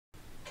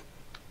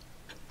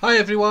Hi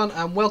everyone,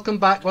 and welcome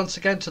back once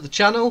again to the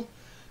channel.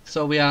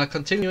 So we are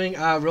continuing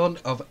our run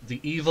of The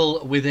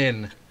Evil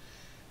Within.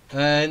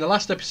 In the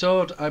last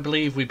episode I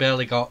believe we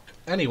barely got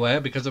anywhere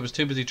because I was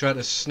too busy trying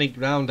to sneak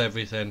round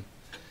everything.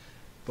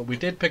 But we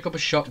did pick up a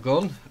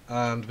shotgun,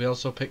 and we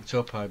also picked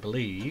up, I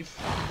believe,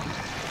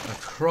 a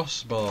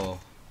crossbow,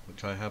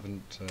 which I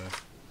haven't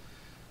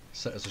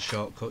set as a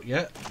shortcut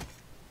yet,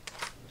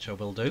 which I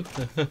will do.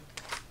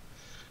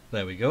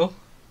 There we go.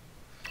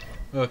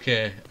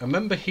 Okay, I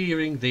remember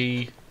hearing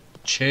the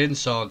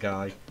chainsaw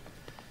guy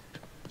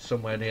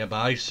somewhere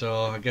nearby,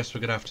 so I guess we're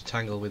going to have to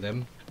tangle with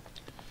him.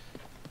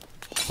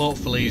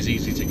 Hopefully he's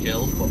easy to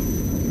kill, but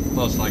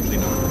most likely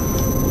not.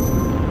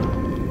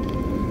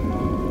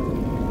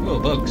 Oh,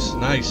 bugs,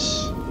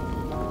 nice.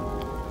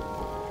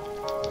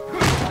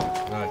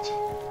 Right.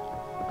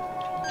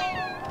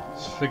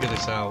 Let's figure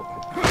this out.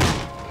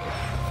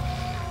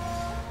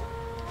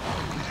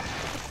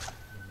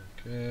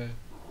 Okay.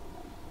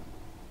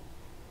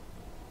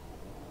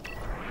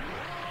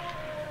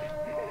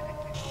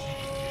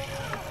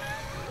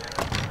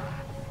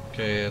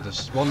 Okay,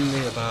 there's one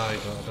nearby,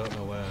 but I don't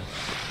know where.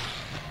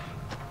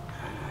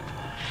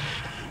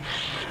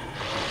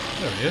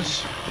 There he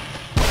is.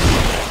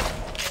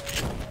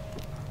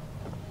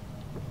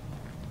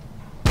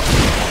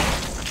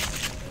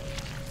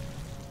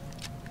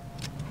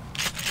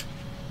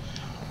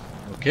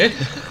 Okay.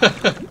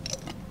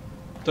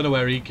 Don't know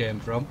where he came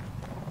from.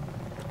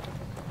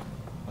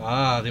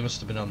 Ah, they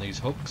must have been on these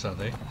hooks, are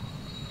they?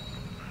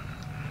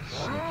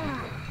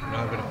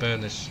 Now I'm going to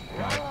burn this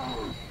guy.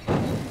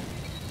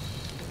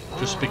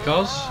 Just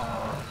because.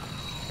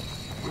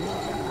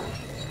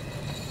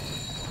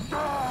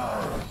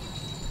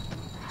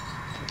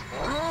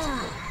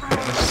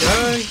 This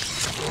guy.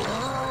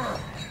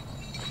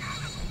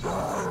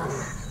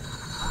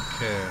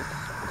 Okay.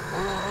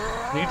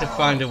 Need to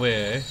find a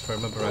way, if I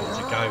remember right, there's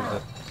a guy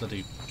with a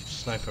bloody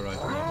sniper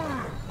rifle over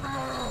there.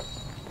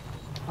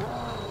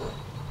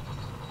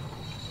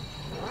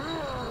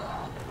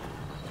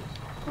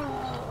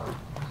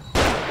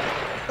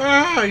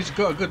 Ah, he's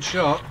got a good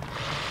shot.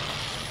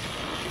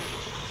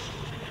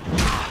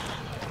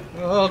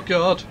 Oh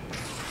god.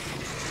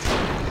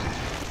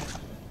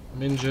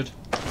 I'm injured.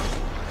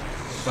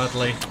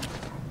 Badly.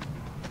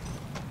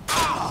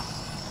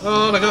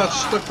 Oh, and I got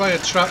stuck by a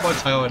trap.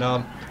 What's going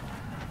on?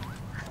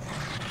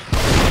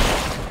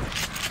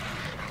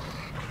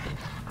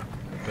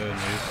 Burn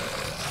you.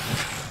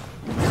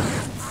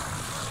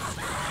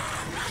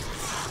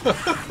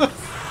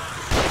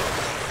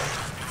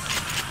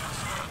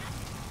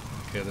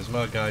 Okay, there's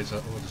more guys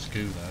at the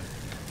school there.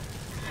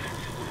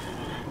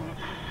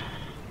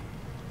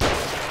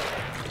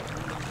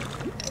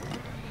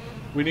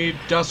 We need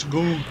das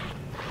Goo.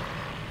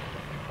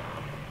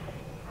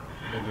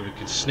 Maybe we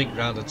can sneak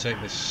round and take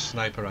this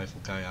sniper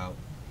rifle guy out.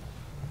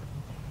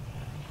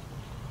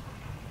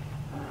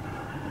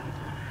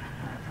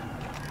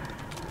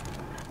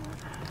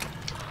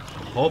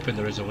 I'm hoping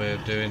there is a way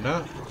of doing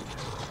that.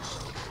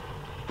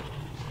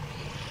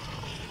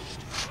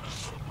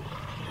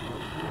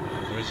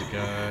 There is a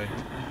guy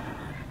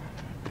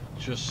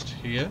just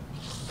here.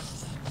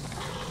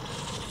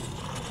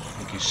 I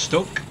think he's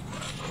stuck.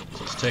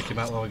 Let's take him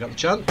out while we got the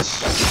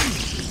chance.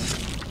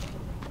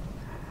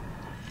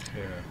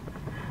 Okay.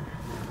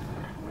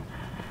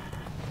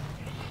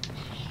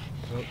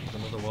 Oh, there's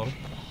another one.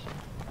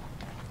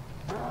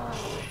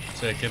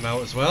 Take him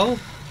out as well.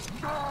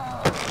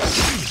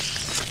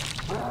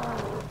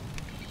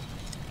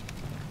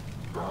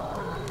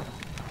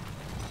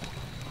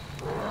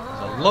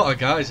 There's a lot of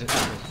guys.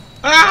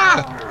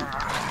 Ah!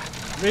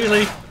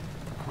 Really?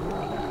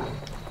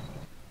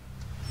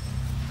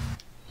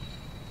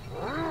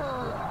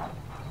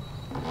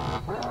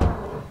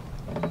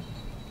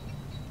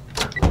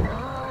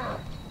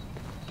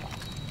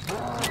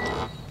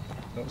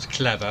 That was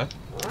clever.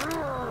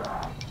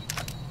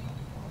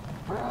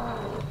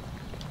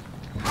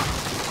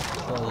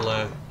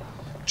 Little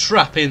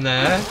trap in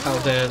there. How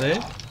dare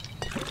they?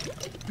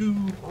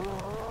 Ooh.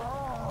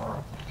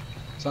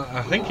 So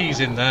I think he's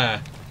in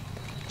there,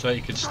 so he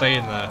could stay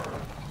in there.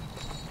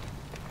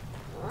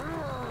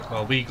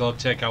 While we go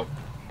take out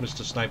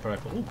Mr. Sniper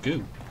Rifle. Oh,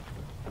 goo.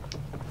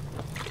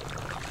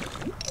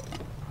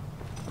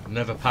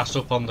 Never pass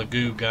up on the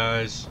goo,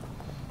 guys.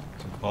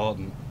 It's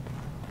important.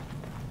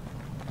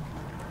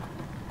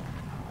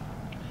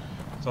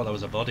 Thought that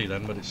was a body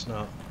then, but it's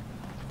not.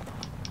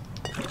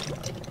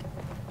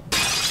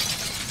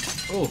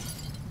 Oh.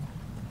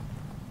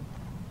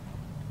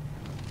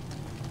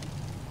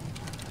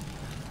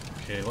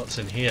 Okay, what's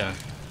in here?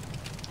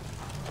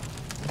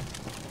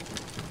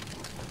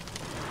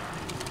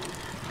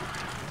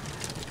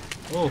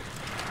 Oh.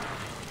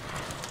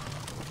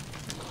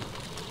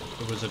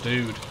 There was a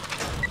dude.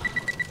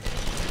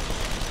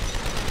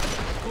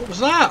 What was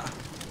that?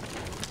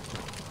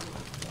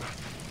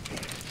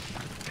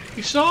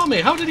 He saw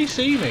me. How did he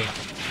see me?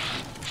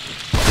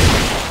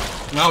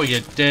 Now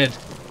you're dead.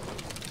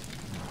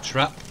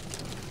 Trap.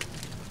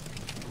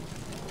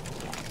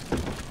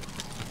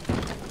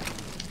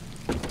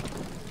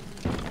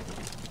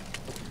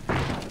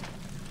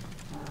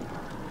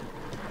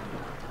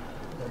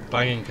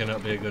 Banging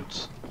cannot be a good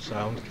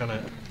sound, can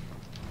it?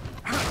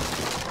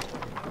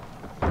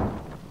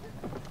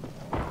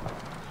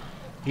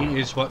 He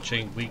is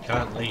watching, we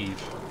can't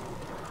leave.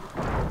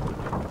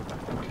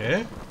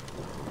 Okay.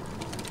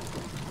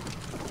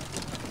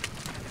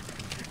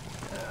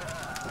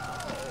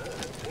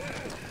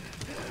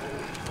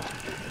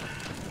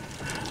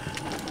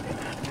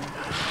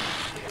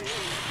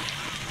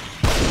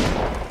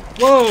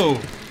 Whoa!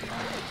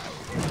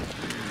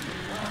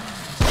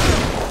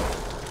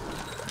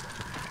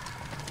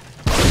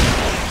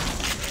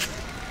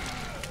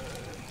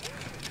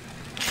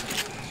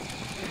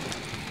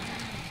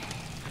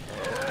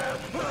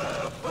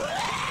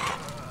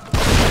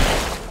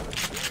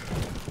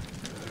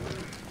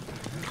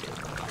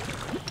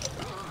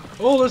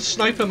 Oh, there's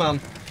Sniper Man.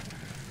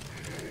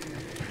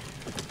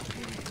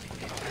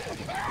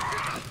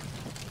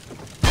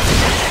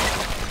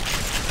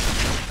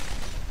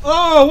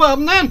 Oh, what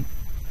happened then?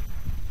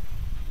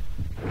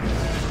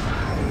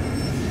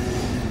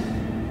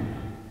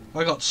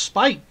 I got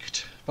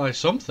spiked by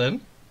something.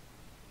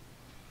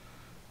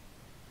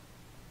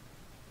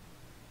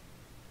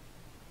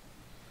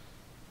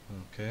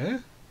 Okay.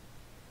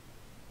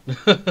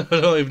 I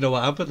don't even know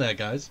what happened there,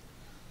 guys.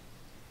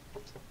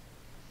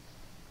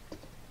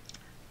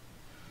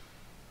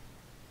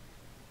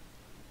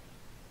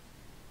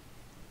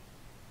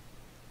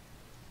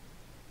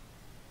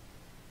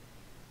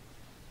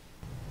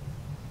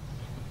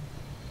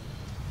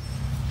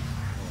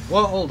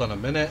 Well, hold on a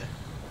minute.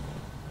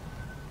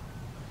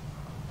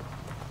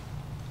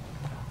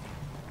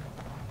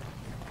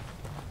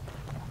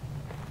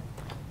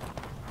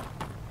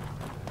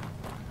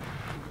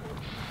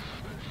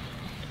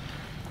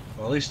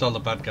 Well, at least all the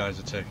bad guys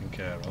are taken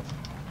care of.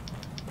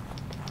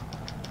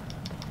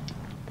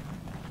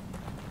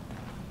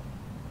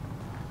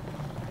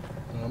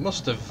 I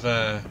must have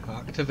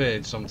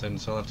activated something,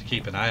 so I'll have to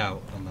keep an eye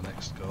out on the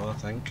next go, I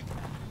think.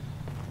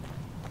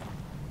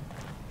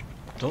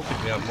 Don't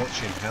think we have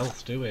much in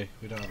health, do we?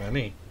 We don't have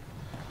any.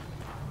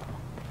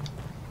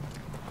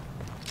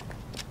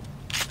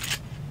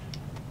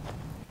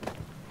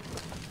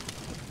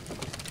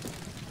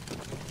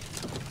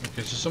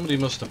 Okay, so somebody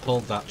must have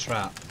pulled that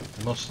trap.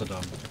 They must have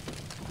done.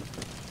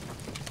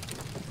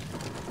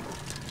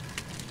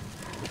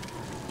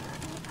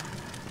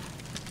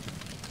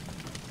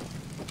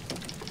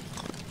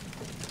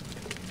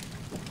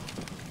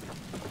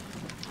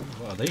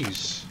 What are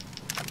these?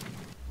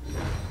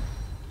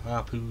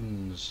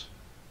 Harpoons.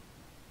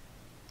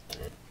 Oh,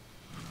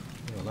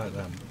 I like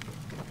them.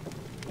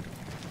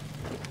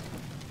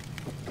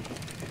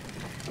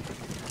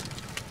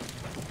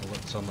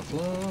 Bullets on the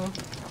floor.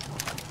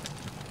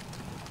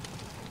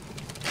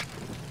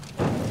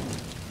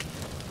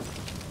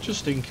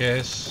 Just in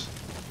case.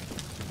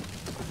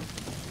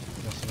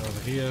 Nothing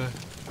over here.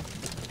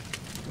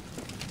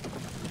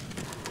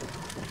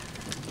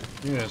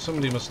 Yeah,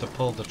 somebody must have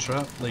pulled the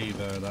trap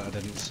lever that I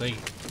didn't see.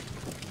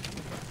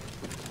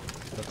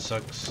 That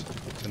sucks.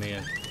 What's in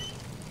here?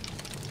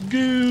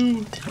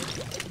 Goo!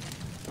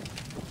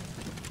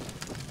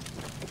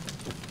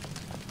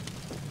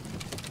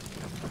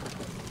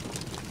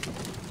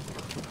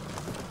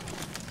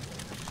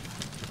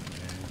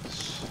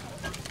 Yes.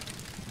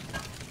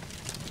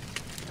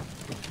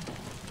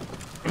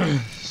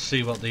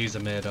 See what these are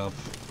made of.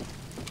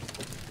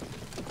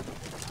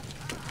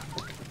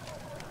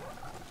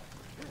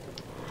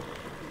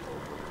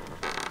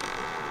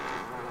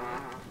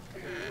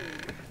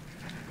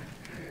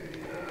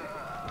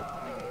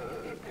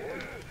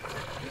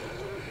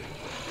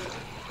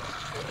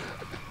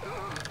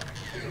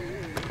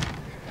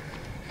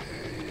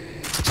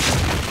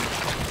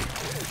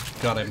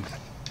 Got him.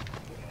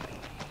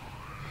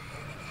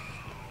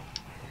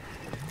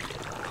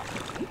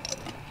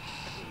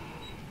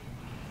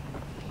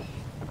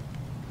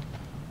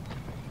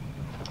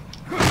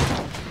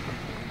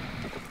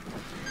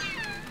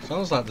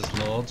 Sounds like there's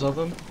loads of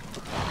them.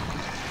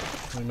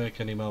 Can we make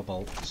any more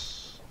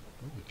bolts?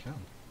 Oh, we can.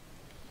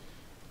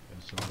 Okay,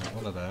 so we've got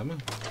one of them.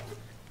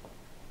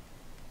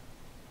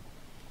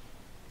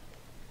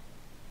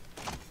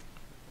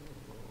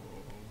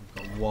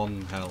 We've got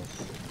 1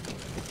 health.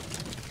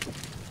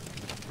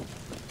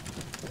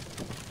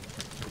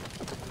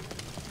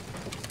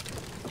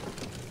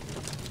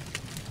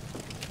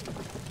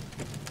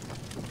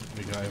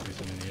 We got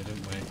everything in here,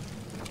 didn't we?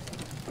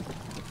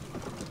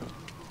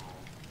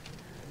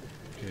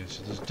 Okay,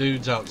 so there's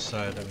dudes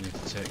outside that we need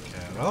to take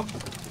care of.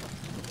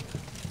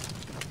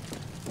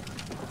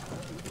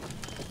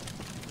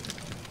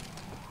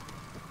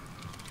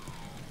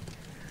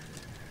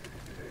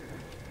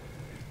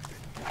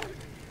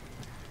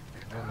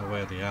 I don't know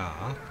where they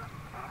are.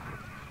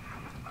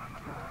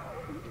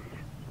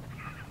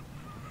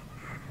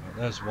 Right,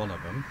 there's one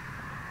of them.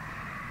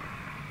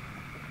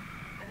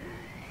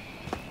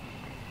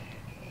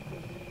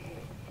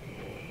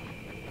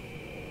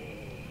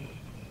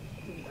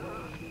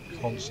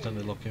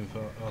 Constantly looking for...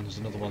 Oh, there's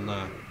another one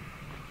there.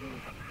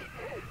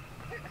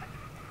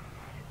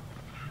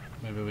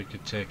 Maybe we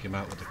could take him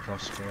out with a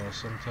crossbow or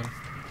something.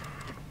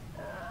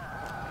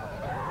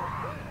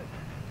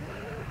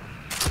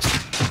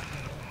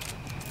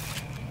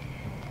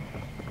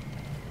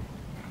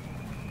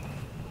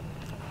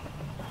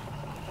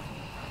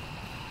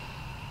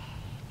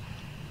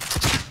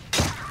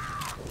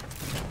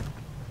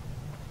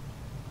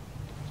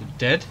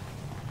 dead?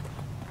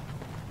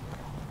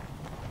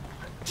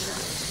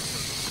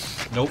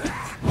 Nope.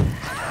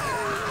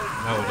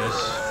 Now it is.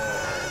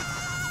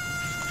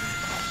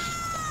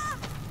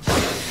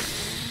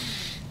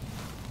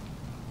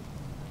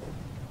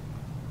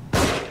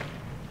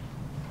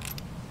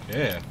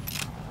 Okay.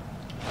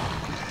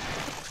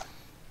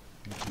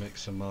 Need to make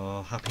some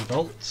more happy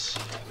bolts.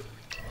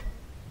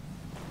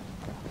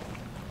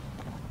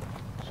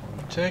 So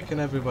we've taken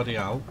everybody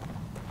out,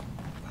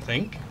 I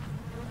think.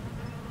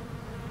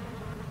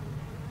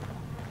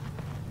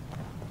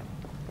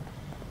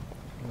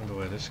 I wonder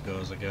where this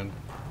goes again.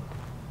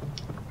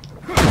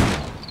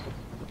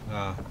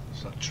 Ah,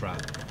 it's that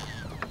trap.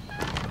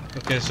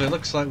 Okay, so it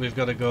looks like we've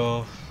got to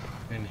go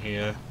in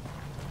here.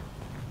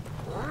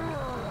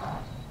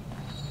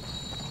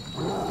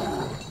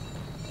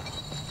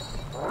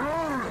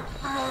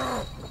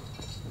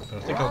 But I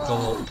think I'll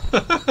go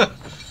up.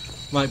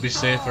 Might be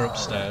safer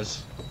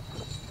upstairs.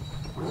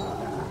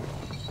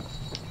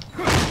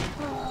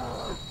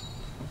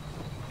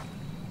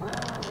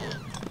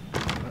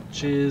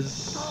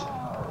 Matches.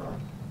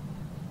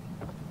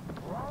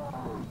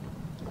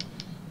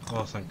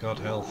 Oh, thank God,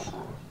 health.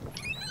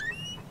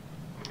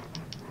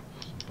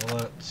 Some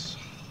bullets.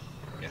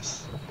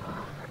 Yes.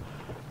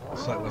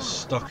 Looks like we're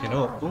stocking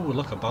up. Ooh,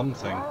 look, a bomb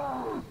thing.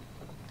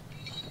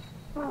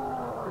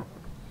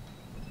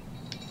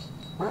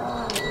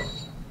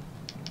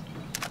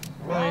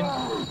 Mine.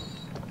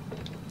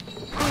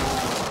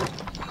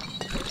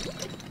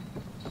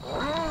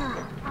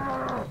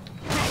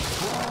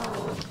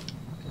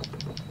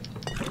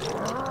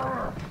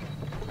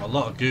 A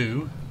lot of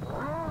goo.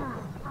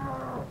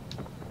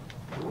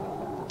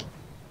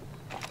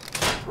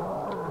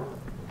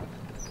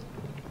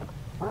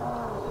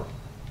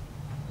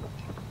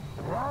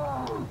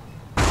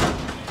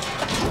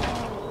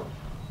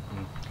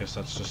 Guess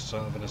that's just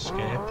sort of an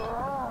escape.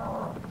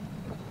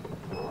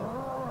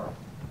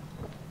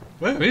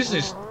 Where is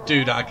this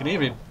dude? I can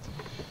hear him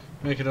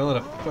making a lot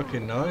of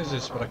fucking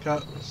noises, but I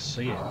can't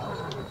see him.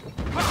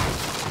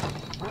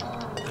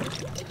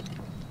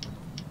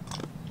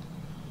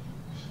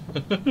 I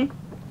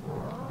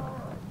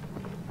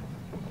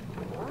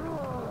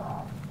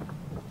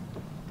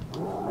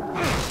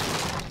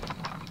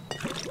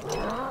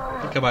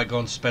think I might go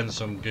and spend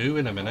some goo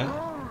in a minute.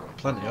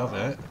 Plenty of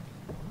it.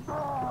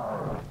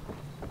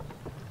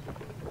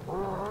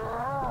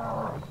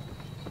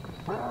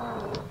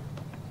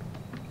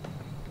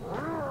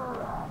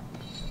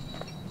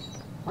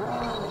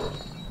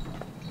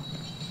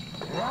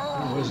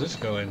 Where's this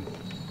going?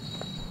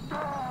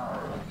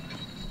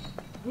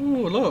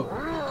 Ooh, look!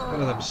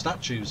 One of them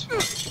statues.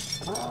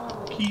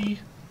 Key.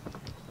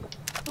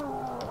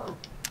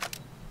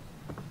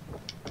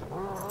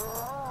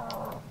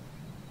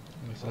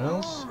 Anything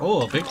else?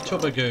 Oh, a big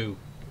tub of goo.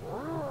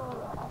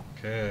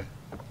 Okay.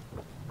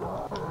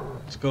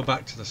 Let's go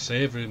back to the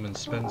save room and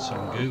spend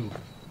some goo.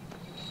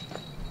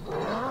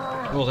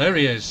 Oh, there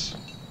he is.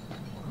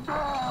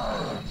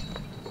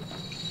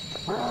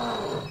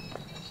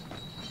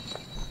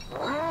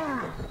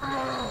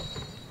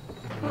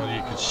 Well,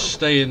 you could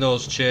stay in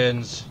those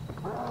chains.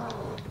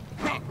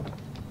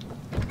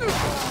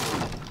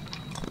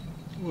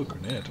 Ooh, a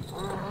grenade.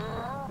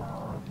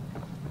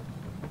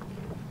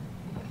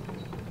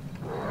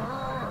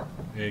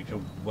 Yeah, you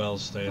could well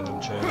stay in them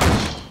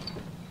chains.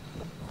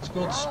 Let's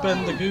go and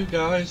spend the goo,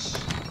 guys.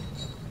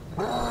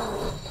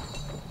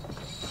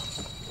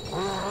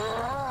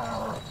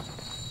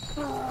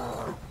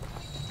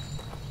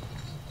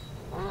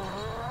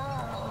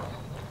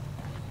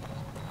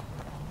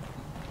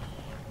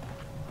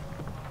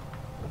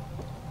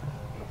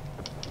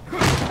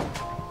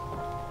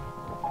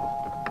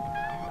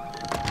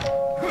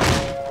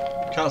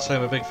 Can't say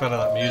I'm a big fan of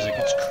that music,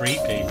 it's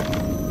creepy.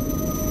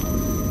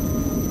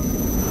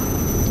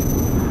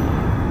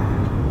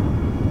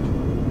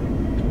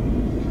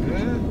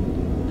 Okay.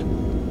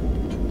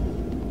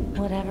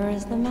 Whatever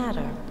is the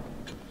matter?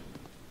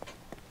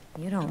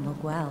 You don't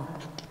look well.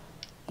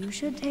 You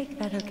should take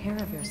better care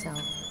of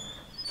yourself.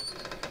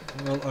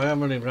 Well, I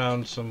am running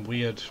around some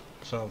weird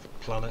sort of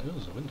planet. Oh,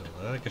 there's a window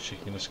there. I guess you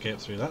can escape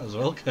through that as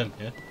well, can't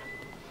you?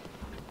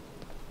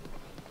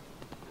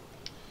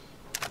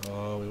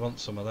 Oh, we want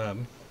some of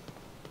them.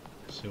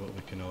 See what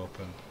we can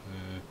open.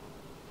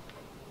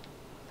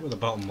 Go with the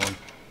bottom one.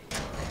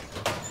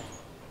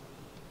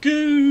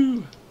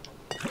 Goo!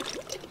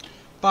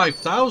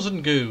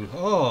 5,000 goo!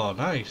 Oh,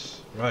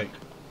 nice. Right.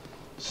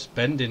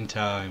 Spending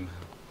time.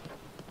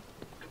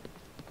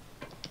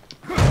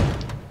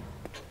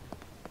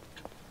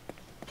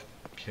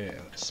 Okay,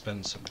 let's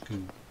spend some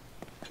goo.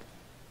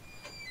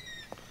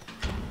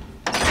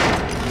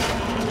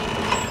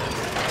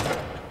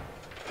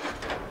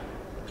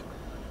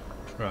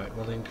 Right,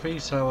 we'll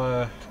increase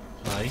our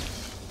life.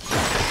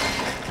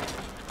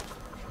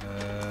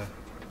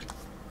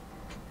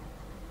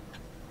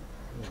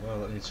 Oh wow,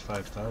 that needs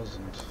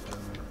 5,000.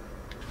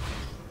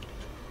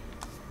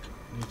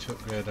 Need to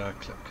upgrade our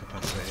clip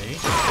capacity.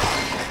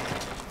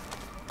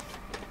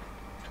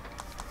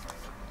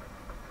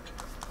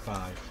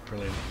 5,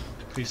 brilliant.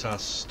 Increase our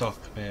stock,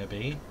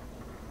 maybe.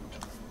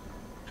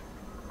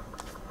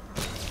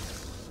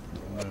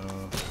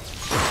 No.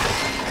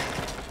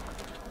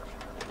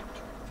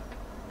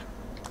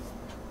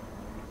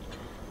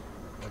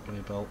 Agony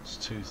bolts,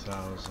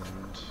 2,000.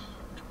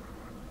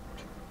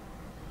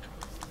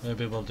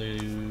 Maybe we'll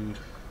do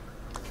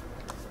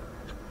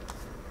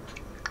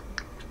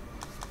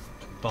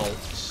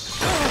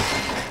bolts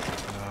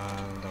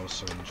and our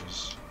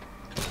syringes.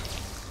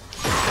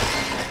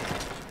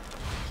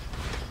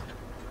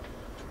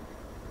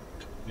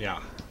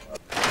 Yeah.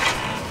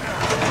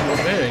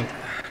 Okay.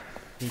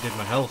 You did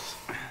my health.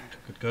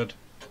 Good.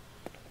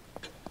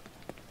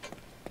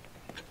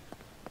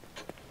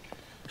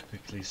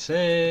 Quickly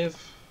save.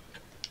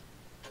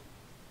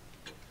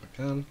 If I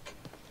can.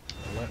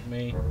 Let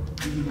me.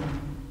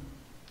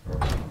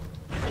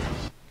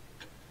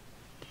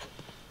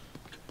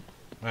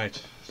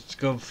 Right, let's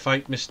go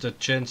fight Mr.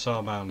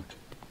 Chainsaw Man.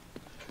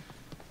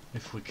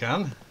 If we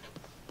can.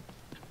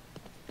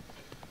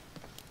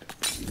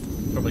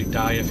 Probably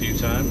die a few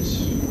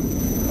times.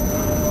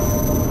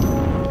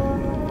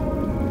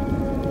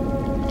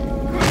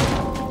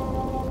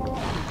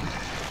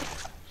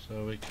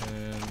 So we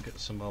can get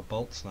some more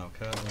bolts now,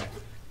 can't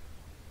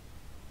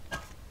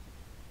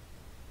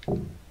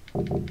we?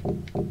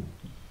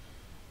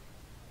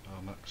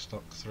 Oh, max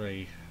stock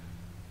 3.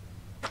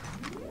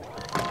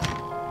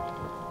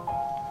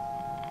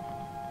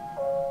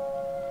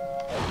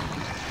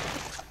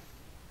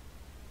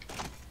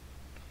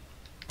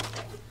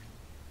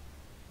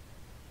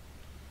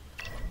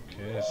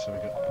 Okay, so we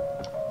got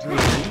 3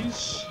 of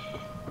these.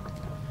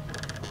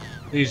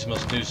 These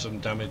must do some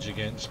damage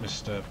against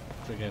Mr.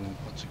 friggin'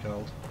 what's it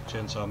called?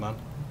 Chainsaw Man.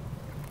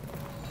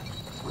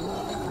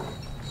 Don't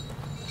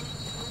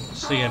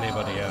see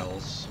anybody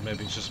else.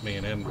 Maybe it's just me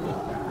and him.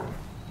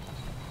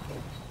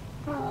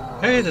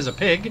 Hey, there's a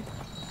pig!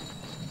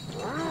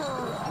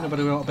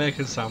 Anybody want a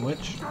bacon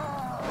sandwich?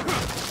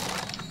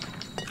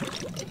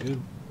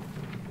 Ooh.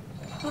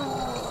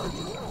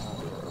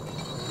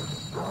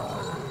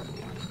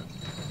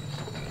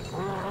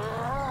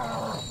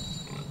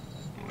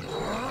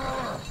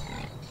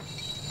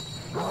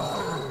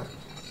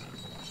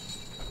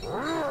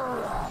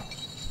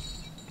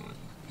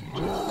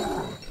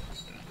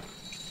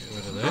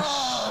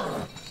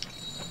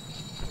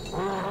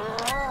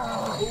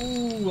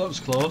 That was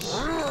close.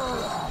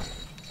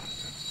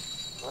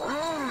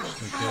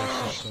 Just in case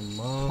there's some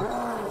more.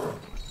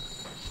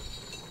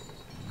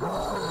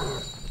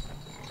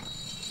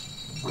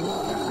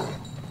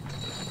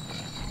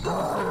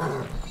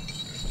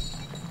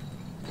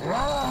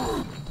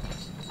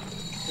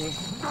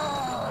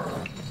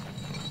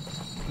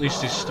 At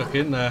least he's stuck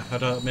in there.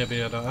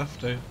 Maybe I don't have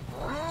to.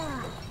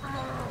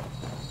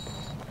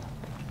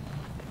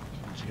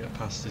 Once you get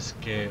past this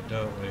gate,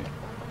 don't we?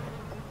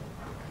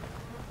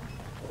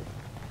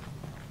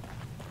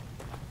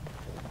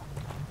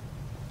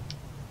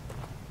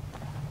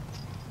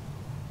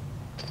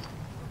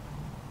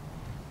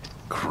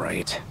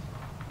 Great.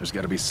 There's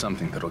gotta be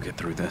something that'll get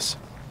through this.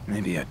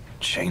 Maybe a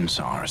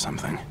chainsaw or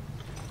something.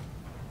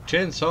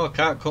 Chainsaw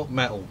can't cut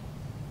metal.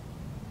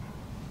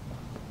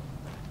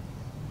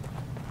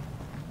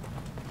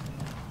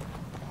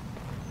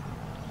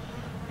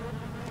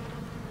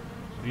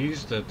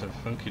 He's the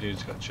funky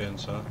dude's got a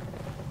chainsaw.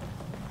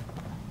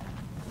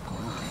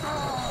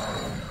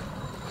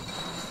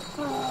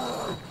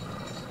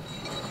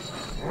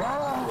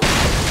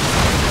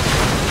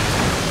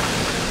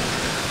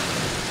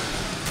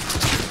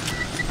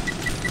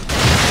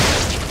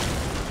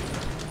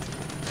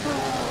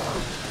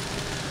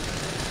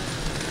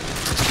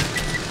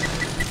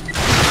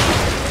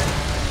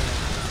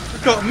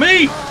 Got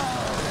me!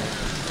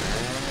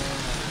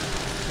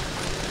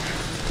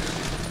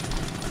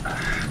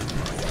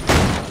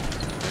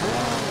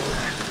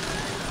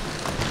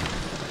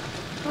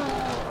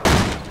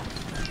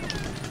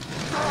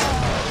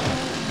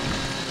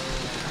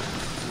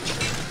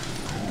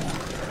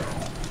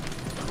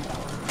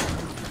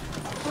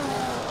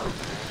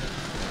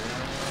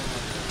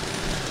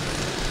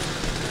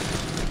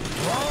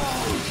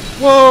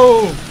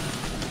 Whoa!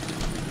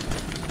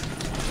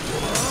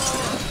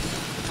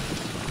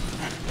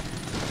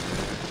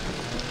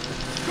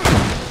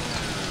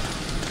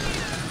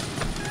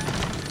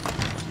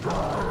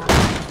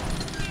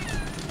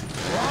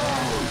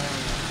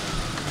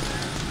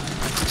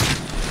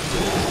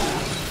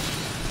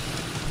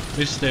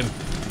 Missed him.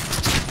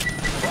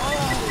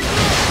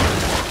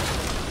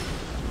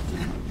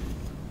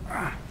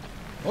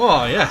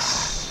 Oh,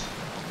 yes.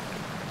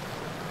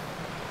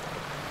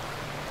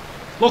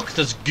 Look,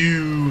 there's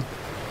goo.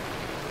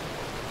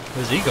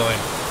 Where's he going?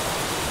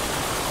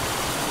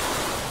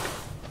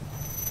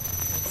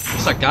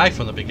 It's that guy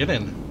from the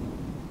beginning.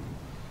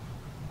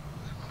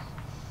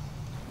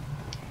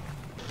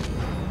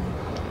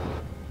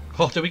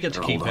 Oh, did we get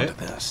to keep it?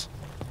 This.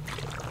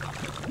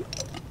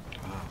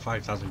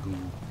 5,000 goo.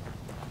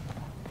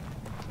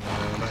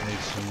 Might need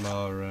some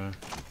more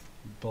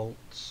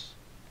bolts.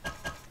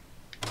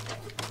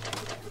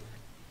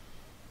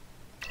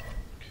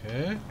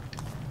 Okay.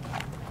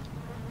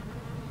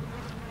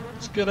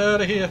 get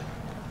out of here.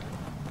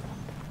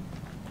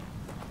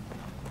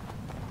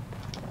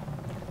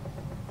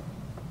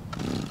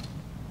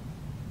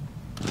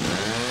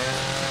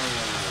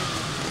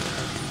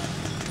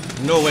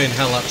 No way in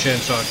hell that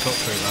chainsaw would cut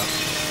through that.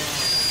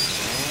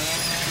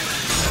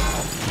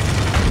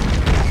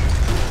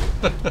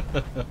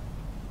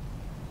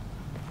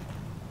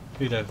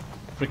 Need a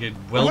friggin'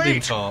 welding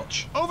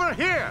torch. Over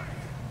here!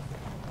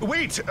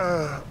 Wait,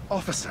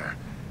 officer.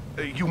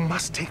 You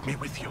must take me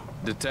with you.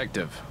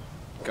 Detective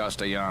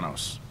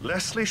Castellanos.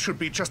 Leslie should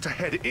be just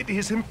ahead. It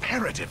is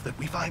imperative that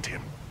we find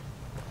him.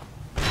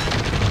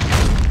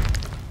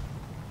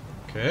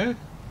 Okay.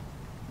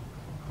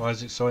 Why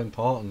is it so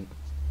important?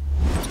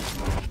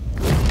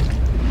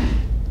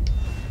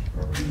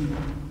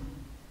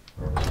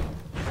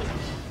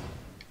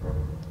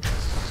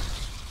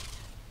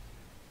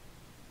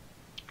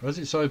 Why is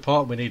it so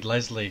important we need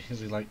Leslie? Is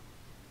he like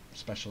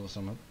special or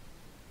something?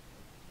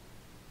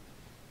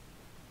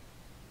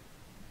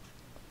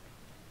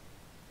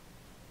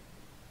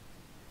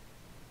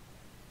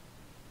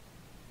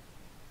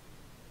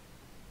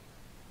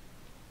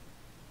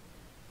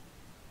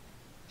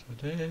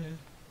 Today.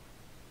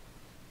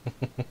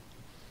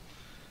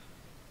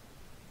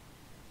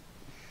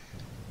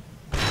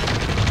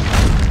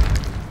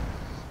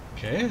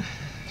 Okay,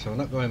 so we're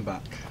not going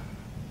back.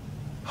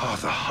 Oh,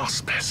 the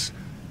hospice.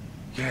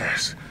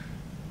 Yes.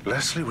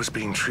 Leslie was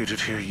being treated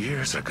here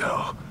years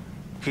ago.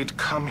 He'd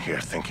come here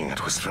thinking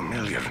it was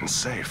familiar and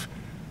safe.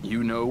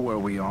 You know where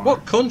we are?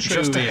 What country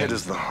Just are we ahead in?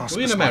 is the Are we in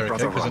hospice America? my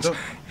brother 'Cause I runs. don't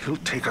He'll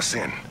take us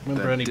in.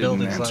 remember That any didn't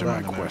buildings like answer that my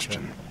in America.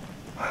 question.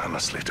 I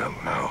honestly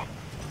don't know.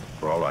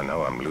 For all I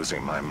know, I'm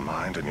losing my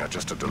mind and you're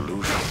just a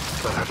delusion.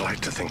 But I'd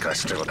like to think I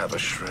still have a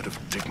shred of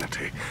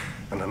dignity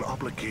and an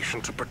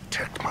obligation to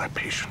protect my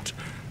patient.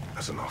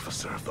 As an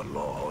officer of the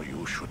law,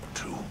 you should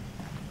too.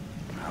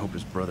 I hope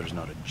his brother's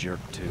not a jerk,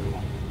 too.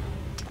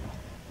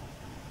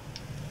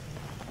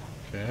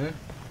 Okay.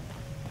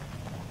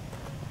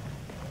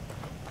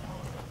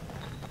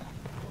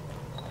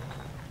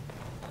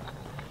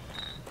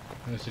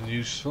 Anything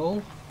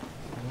useful?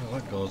 Well,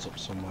 that goes up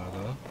somewhere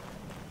though.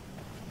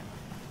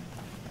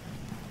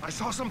 I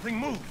saw something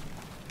move.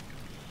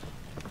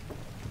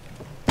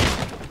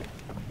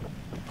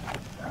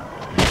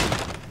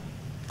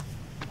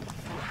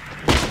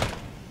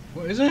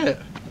 What is it?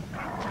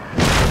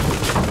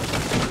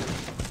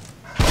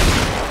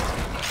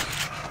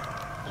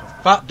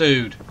 Fat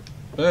dude.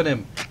 Burn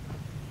him.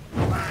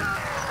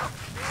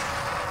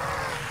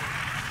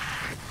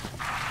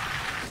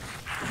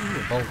 Ooh,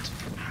 a bolt.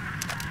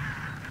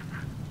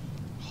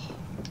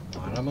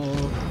 More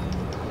ammo.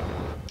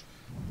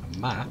 A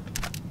map.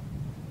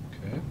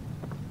 Okay.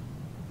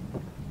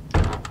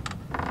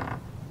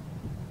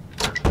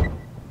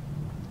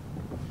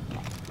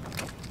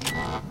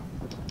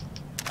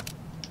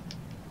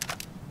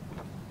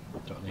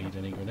 Don't need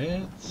any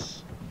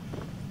grenades.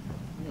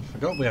 I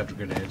forgot we had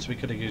grenades. We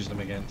could have used them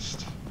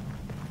against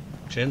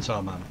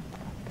Chainsaw Man.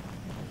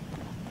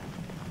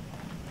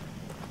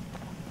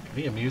 I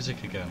can hear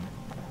music again.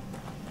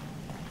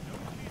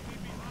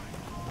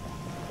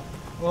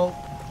 Well,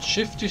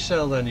 shift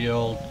yourself then, you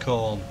old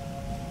corn.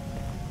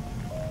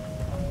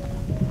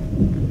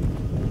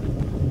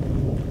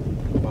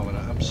 Come on,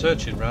 I'm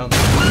searching round.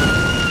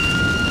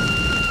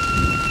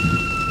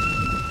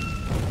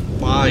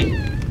 Why?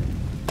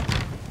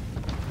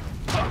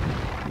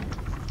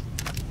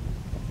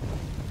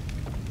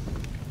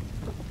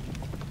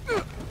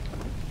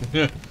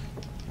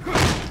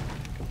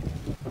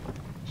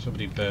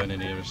 Somebody burning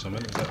here or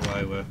something, is that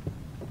why we're...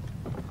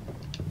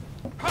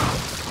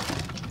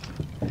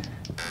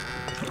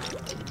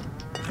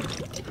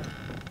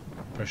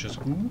 Precious...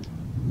 Ooh.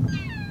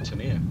 What's in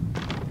here?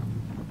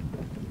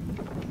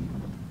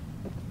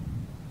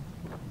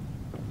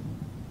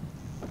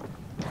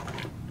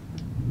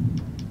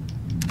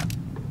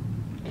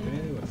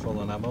 Okay, we're full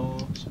on ammo,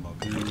 some more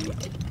glue.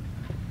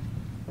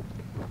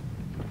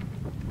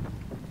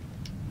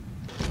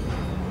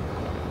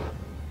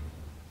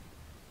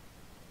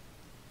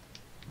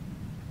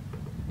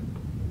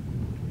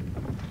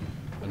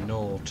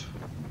 Note.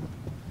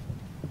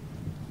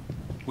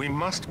 We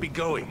must be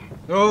going.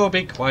 Oh,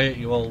 be quiet,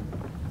 you old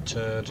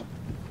turd.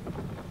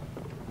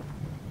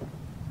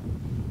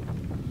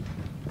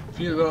 If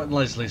you want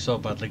Leslie so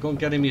badly, go and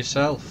get him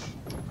yourself.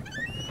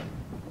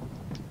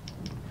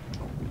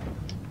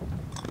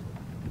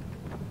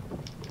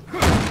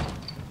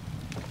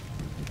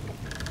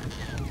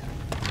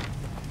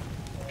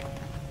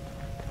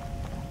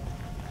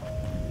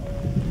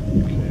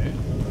 Okay.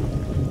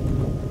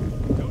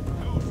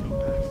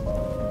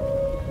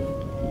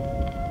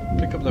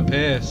 Pick up the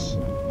pace.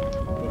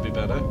 Would be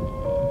better.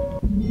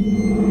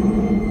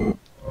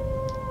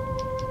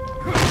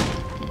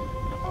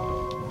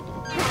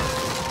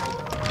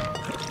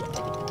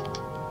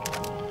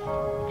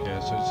 Okay,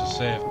 so it's a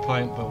save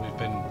point, but we've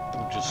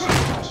just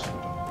saved, so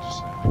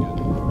we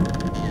don't have to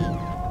save again.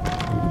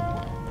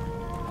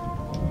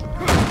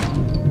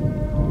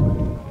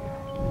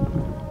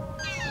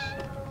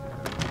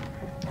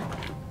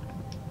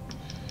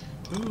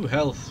 Ooh, Ooh,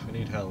 health. We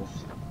need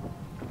health.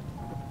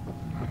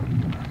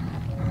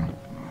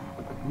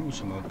 Ooh,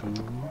 some more goo.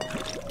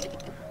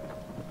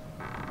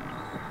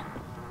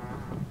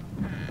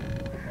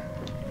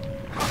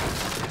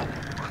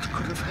 What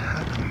could have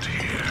happened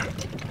here?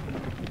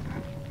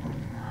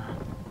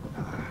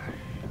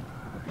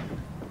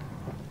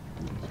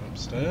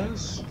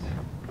 Upstairs.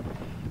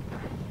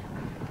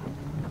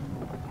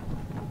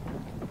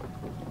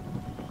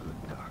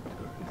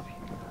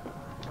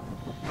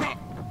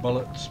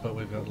 Bullets, but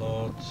we've got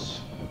loads.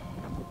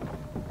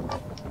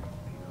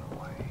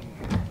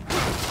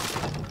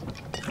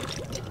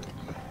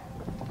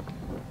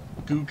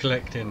 Goo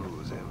collecting.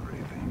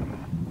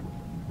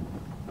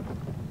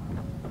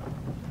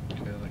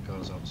 Okay, that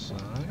goes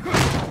outside.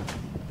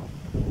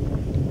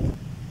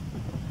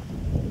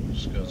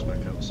 Just goes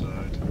back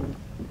outside.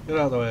 Get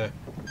out of the way.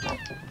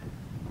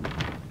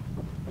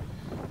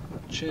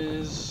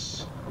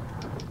 Cheers.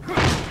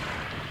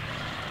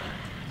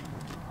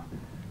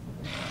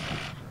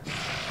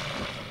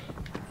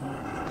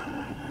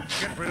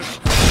 Get rid of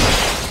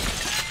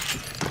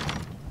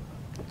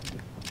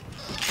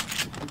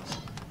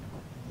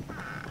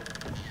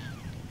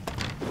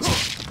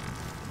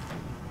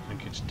I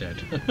think it's dead.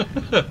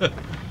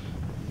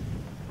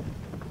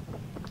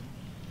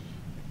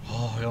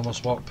 Oh, I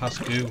almost walked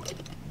past goo.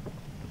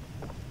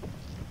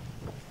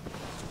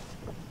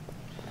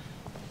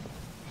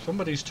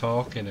 Somebody's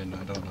talking and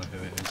I don't know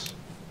who it is.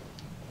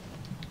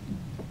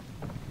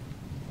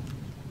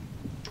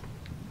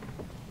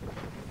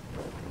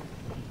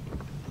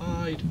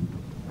 Hide.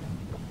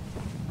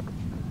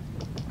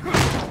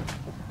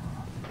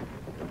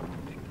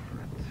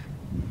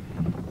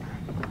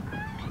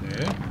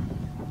 Okay.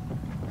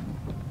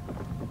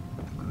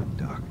 Good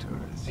doctor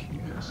is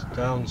here. It's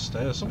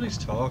downstairs. Somebody's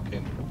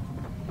talking.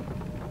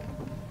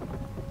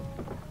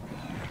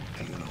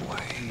 Peel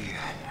away.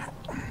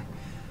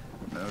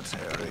 No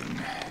tearing.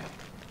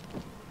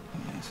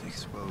 Yes,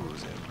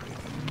 expose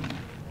everything.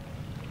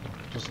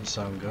 Doesn't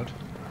sound good.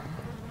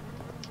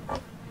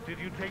 Did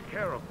you take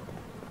care of them?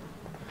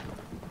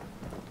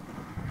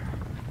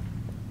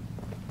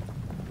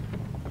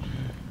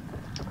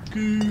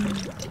 Goo.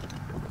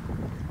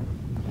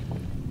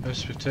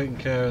 Yes, we've taken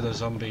care of the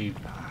zombie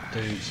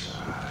dudes.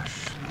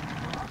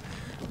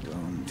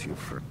 Don't you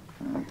fret.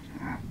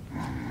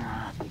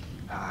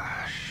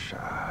 Hush,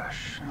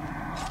 hush.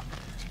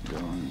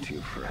 Don't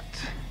you fret.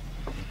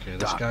 Okay,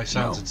 this guy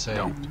sounds insane.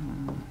 Don't.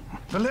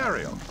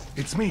 Valerio,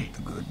 it's me.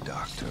 The good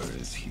doctor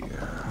is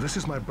here. This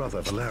is my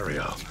brother,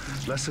 Valerio.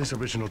 Leslie's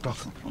original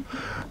doctor.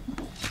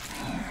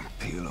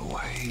 Peel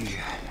away.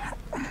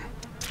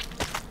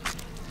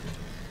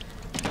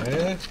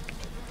 Okay.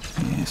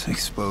 Yes,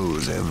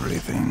 expose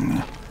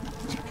everything.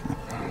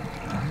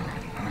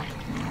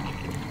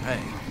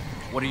 Hey,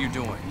 what are you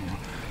doing?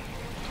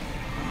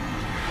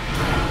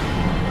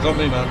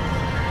 Zombie man.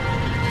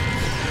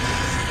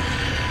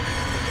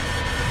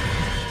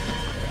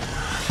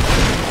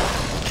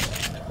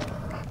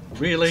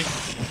 Really?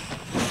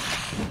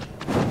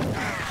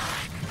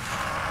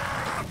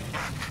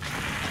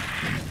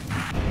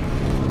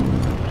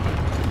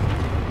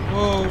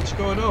 Whoa, what's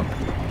going on?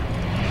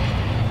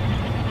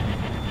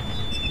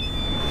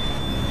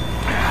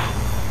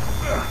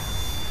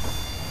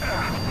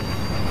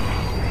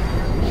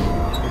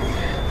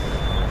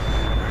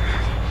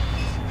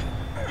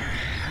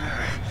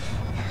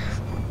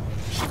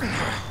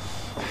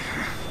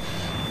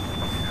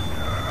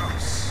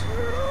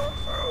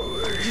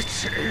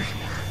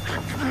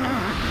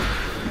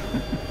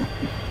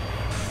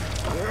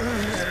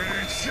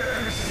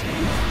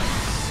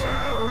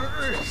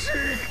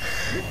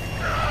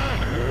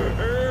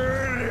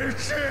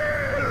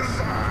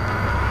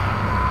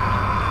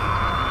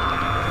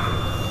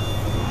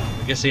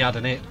 I guess he had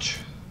an itch.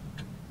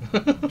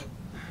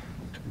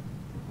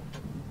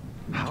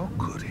 How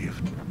could he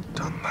have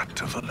done that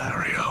to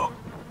Valerio?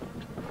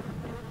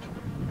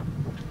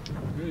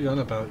 What are you on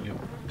about, you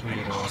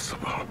weirdo?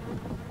 Impossible.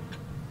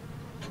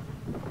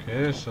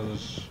 Okay, so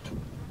there's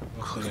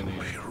nothing Couldn't in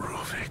be here.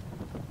 Ruvik.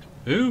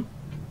 Who?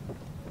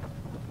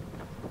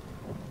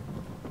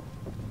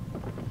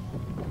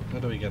 How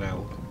do we get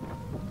out?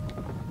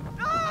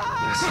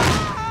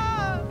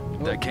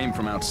 That came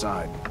from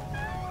outside.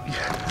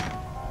 Yes.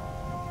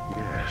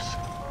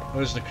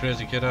 Where's the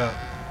crazy kid at?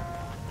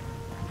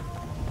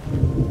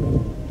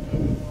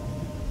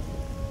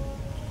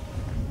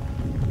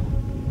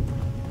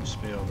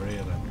 Must be over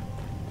here then.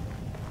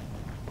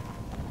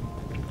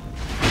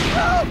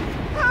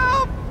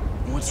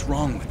 What's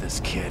wrong with this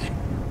kid?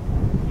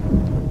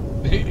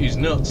 He's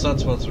nuts,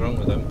 that's what's wrong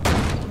with him.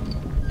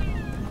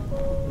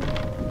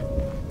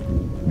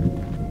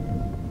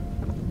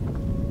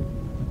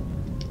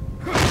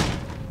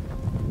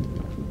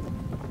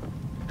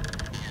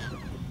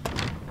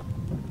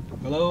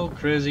 Hello,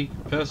 crazy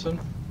person.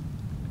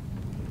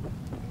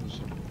 There's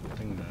a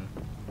thing there.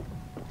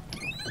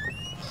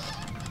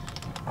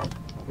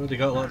 Already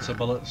got lots of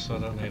bullets, so I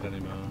don't need any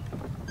more.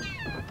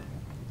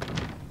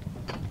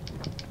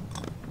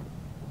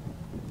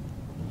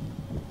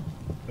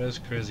 Where's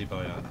Crazy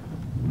Boy at?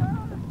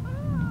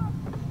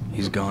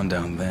 He's gone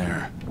down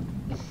there.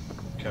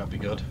 Can't be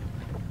good.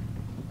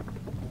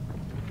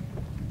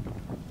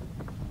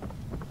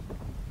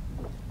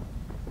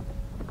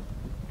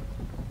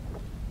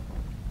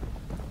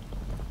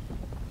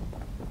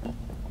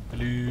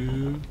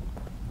 Hello.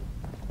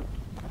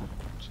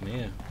 What's in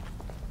here?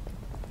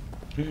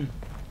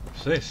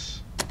 What's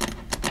this?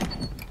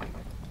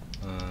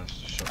 It's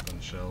just shotgun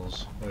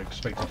shells. I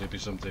expected it to be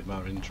something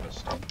more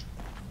interesting.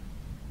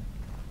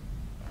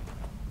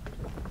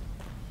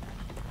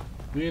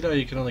 Weird how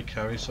you can only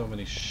carry so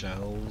many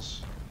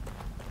shells.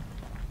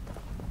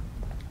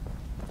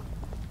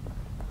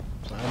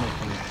 So how many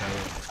can you carry?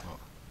 Oh.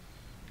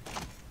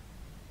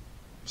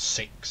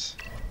 6.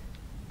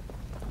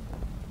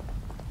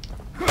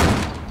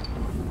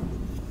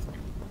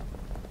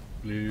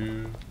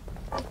 Blue.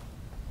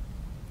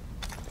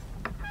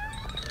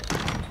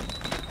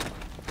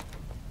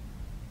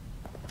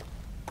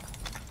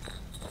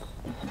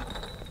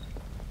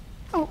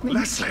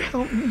 Leslie!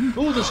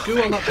 Oh, there's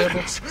goo on that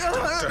table.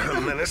 Dr.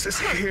 Jimenez is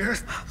here.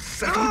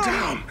 Settle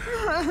down.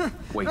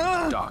 Wait,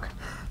 Doc.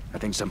 I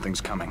think something's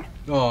coming.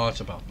 Oh,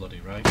 it's about bloody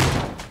right.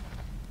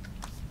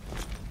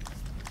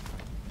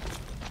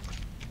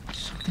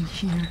 Something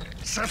here.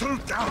 Settle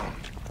down.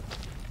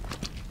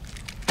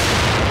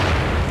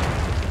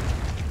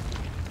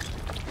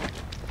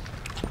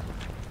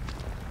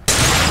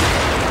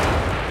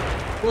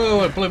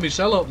 Whoa, it blew me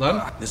cell up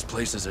then. This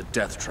place is a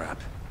death trap.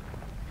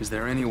 Is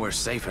there anywhere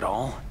safe at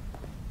all?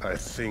 I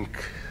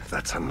think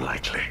that's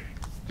unlikely.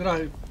 Did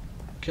I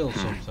kill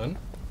something?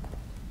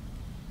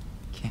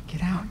 Can't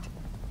get out.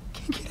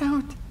 Can't get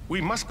out. We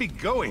must be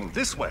going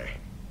this way.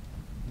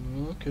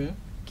 Okay.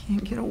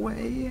 Can't get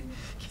away.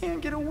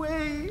 Can't get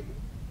away.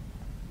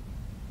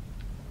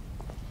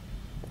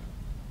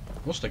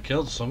 Must have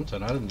killed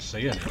something. I didn't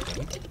see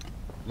anything.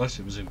 Unless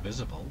it was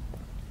invisible.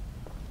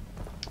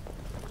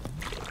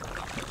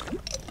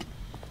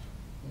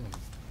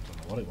 Don't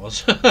know what it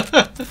was.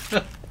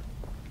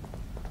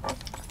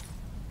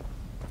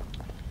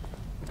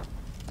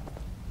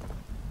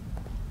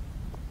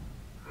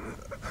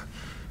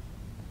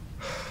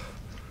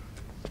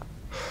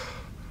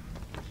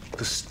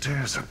 The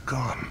stairs are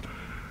gone.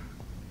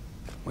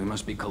 We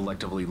must be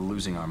collectively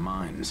losing our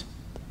minds.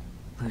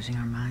 Losing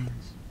our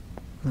minds.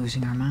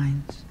 Losing our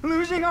minds.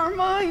 Losing our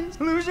minds.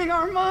 Losing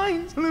our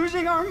minds.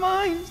 Losing our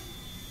minds.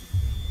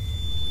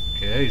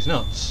 Okay, he's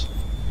nuts.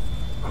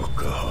 Oh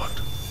God,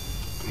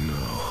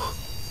 no.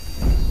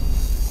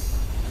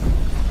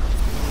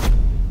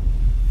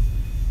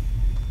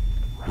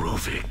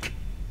 Rovik,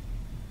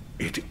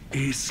 it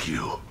is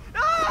you.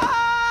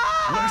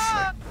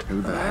 Leslie!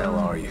 Who the hell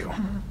are you?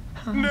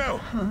 No!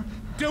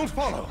 Don't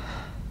follow!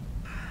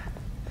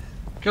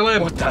 Kill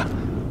him! What the?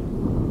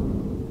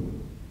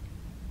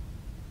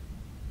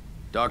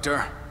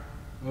 Doctor?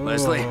 Oh,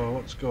 Leslie?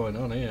 What's going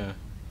on here?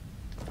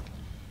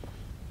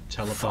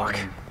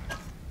 Teleporting.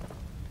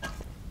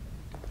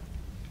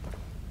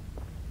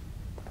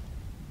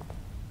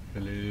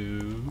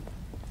 Hello?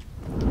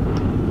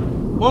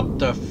 What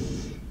the f...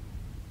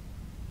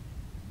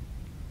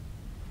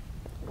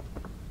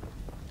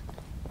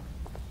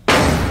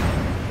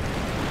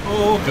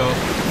 Oh God.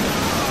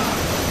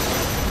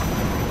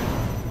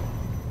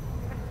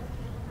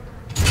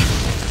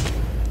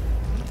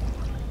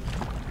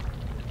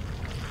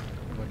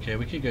 Okay,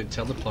 we could go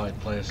teleported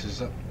places.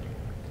 That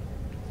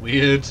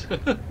weird.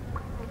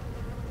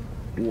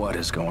 What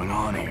is going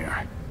on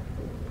here?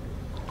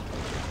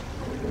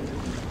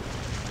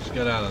 Let's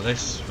get out of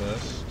this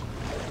first.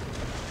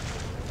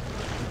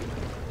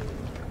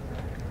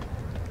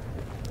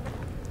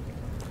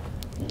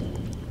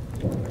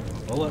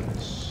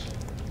 Bullets.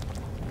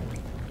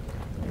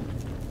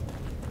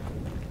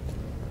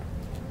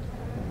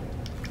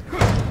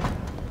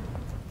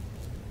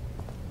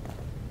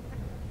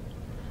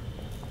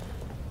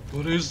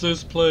 What is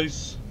this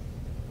place?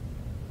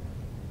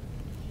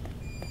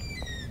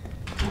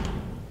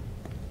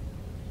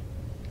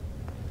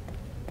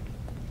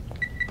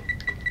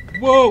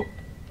 Whoa!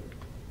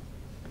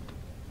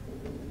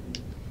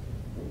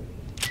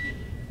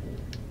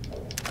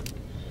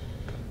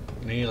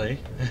 Nearly.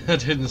 I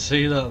didn't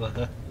see that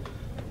there.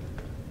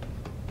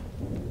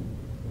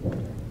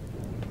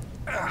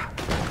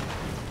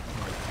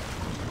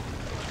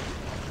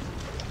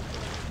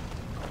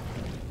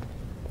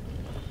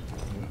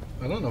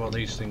 I don't know what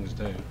these things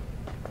do.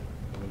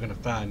 We're gonna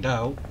find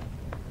out.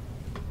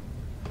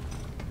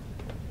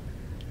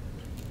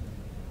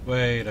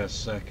 Wait a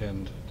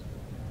second.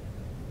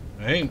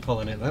 I ain't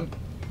pulling it then.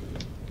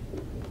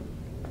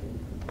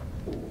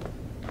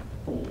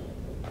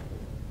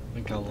 I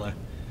think I'll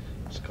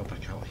let's go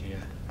back out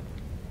here.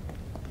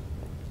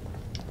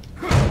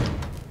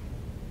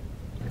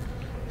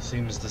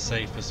 Seems the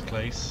safest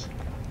place.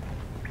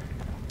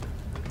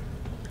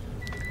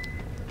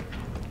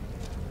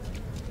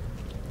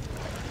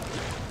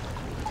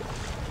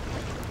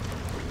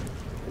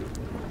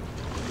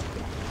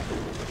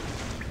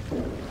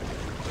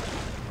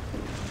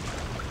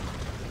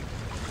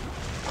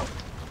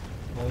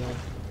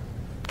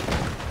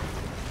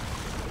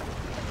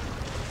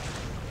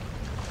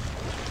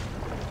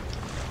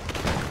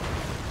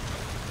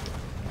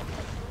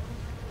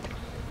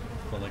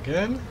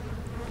 again.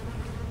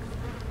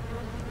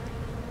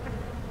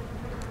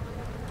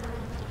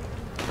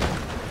 I'm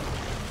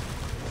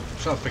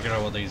trying to figure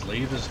out what these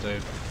levers do.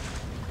 Let's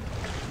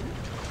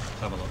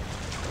have a look.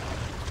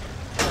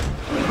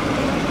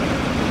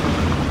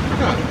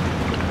 Ah.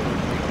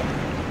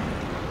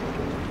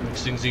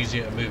 Makes things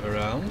easier to move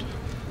around.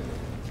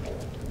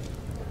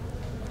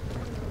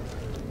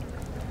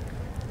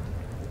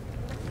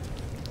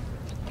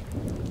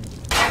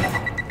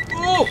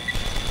 Oh!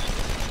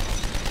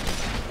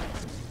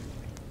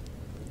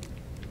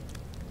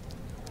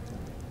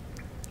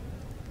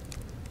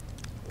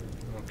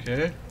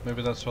 Okay,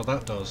 maybe that's what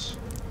that does.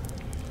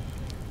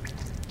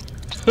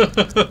 There's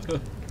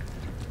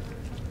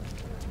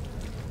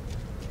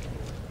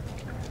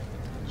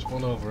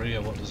one over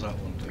here, what does that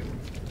one do?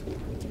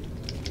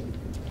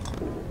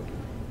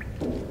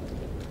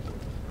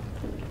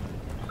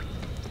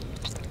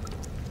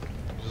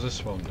 What does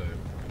this one do?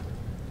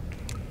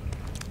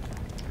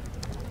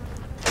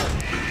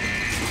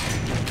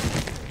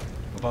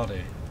 A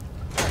body.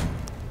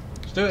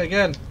 Let's do it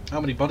again!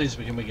 How many bodies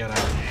can we get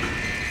out?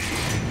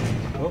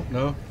 Oh,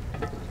 no.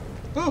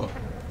 Oh!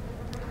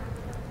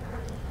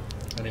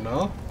 Any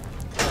more?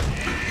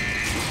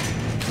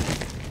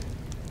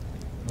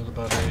 Another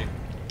body.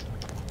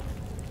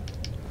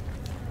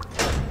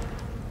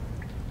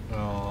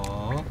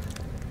 Aww.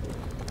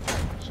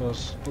 So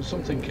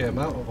something came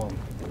out of them.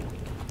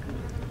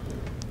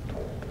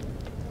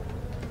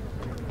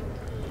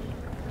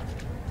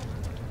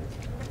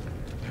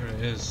 There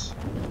it is.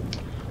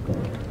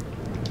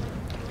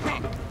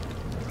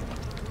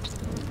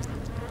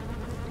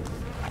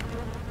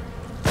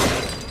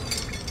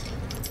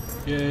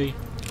 Yay.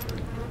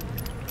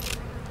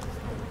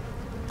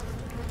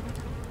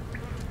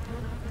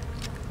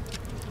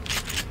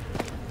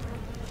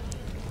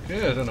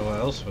 Okay, I don't know what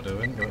else we're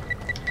doing, but...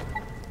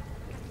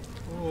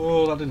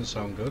 Oh, that didn't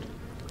sound good.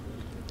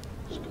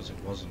 Just because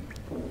it wasn't.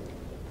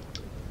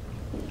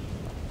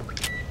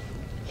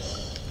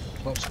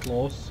 That's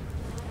close.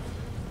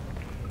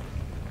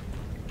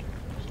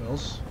 What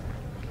else?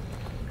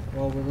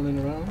 While we're running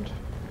around?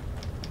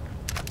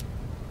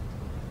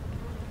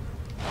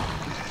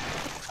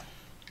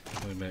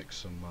 We make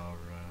some more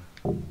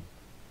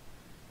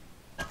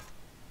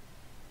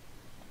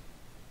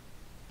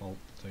bolt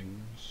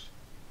things.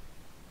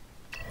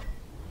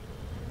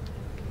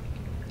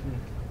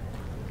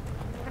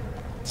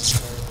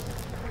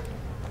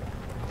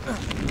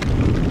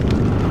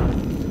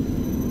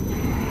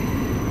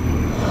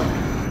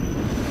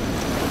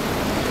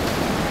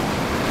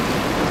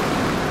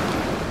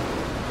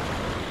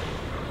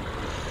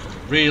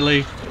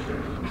 Really?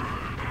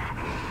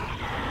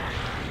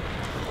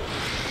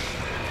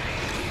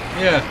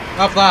 Yeah,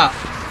 have that.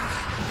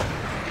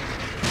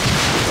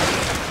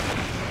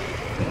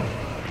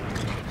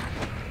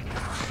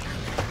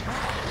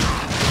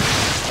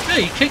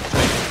 Hey, he kicked me.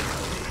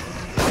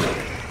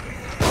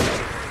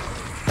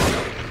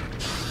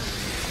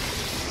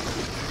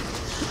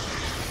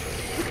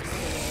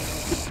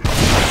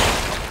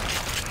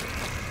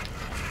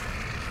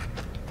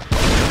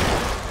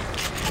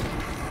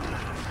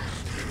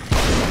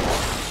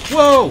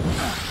 Whoa!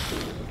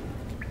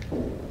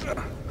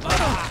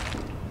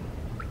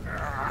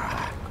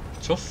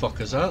 Tough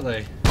fuckers, aren't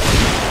they?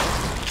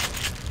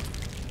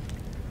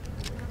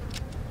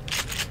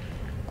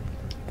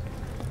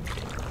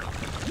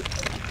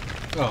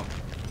 Oh.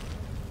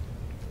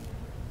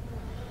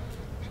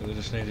 So they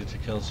just needed to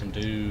kill some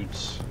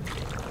dudes.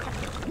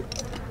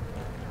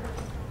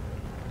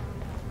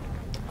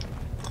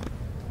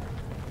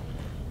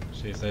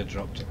 See if they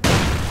dropped it.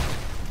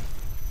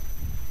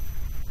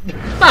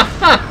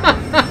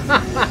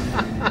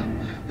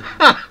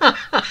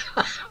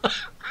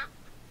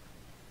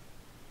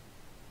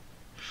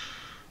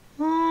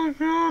 Oh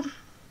god.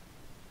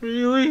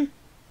 Really?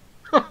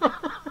 Oh,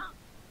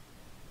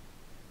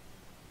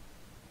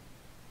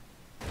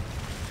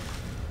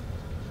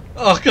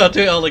 I can't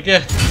do it all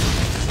again.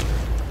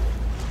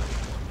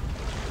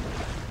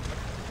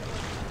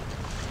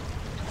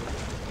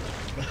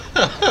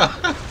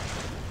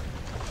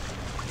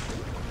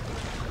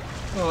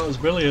 Oh, that was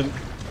brilliant.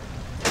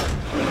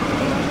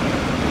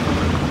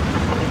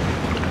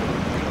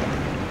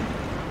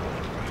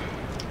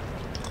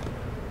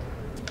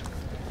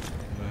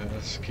 Right,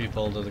 let's keep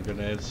hold of the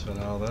grenades for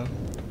now then,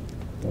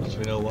 once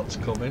we know what's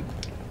coming.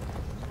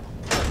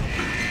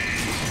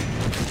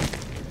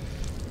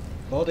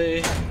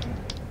 Body.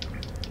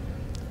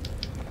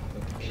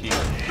 Key.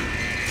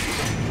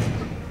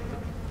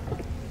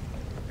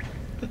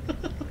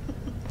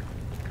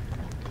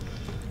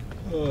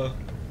 Oh.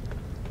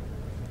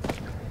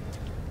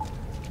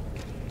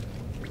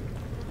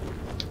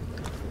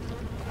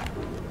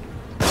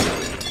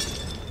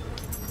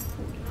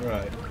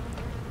 Right.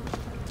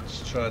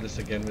 Let's try this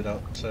again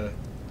without.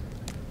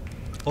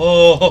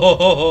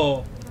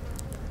 Oh!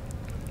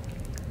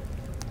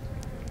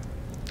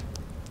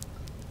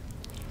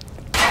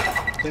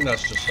 I think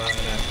that's just that,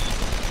 innit?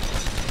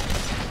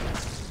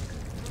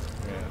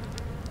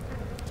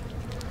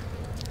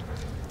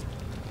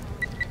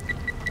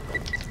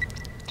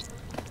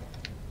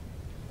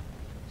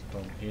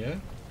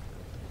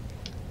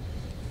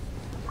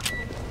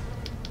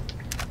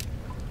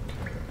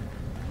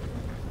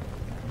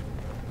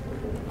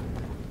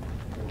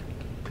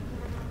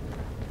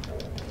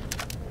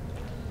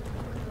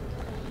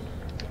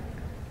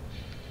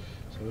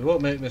 We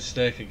won't make the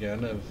mistake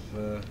again of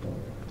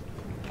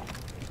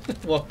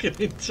walking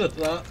into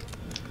that.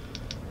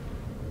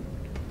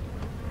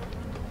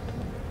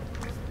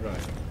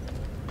 Right.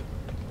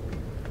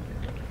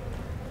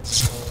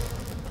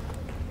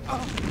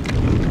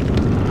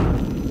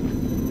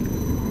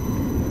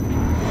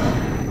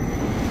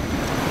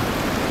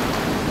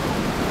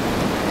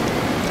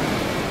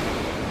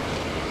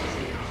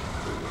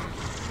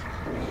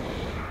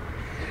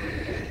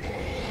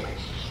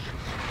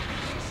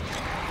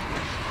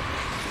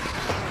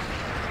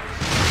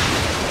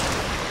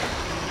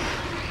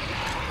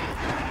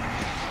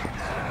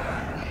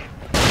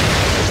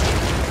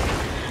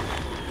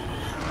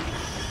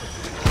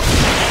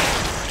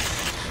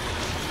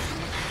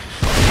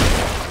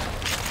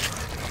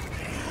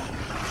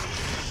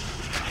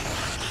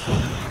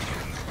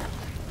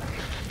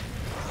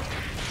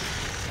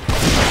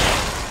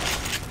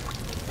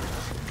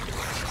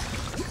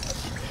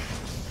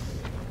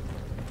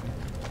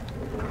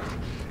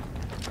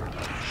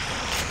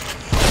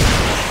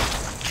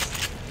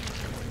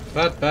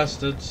 Bad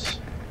bastards.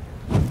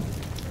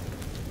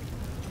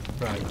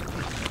 Right.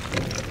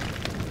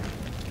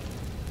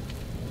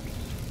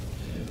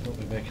 Won't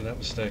be making that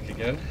mistake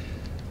again.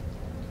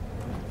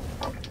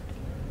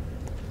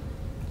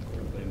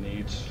 Probably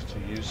need to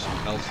use some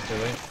health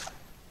doing.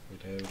 We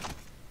do.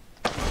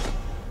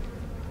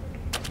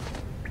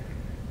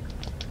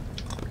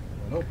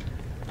 One up.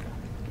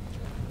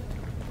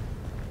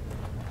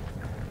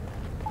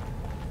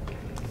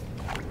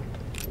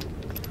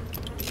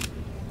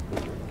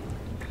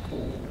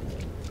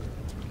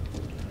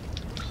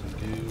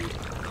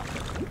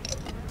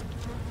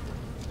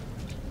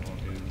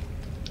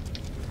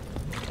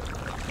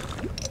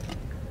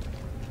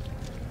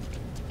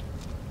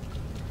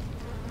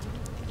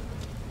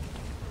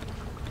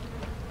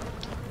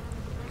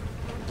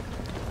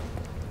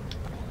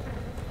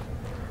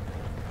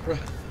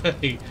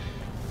 Right,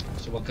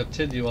 so we'll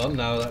continue on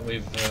now that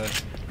we've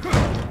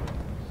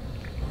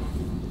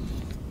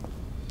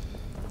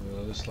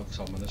well, this looks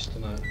ominous,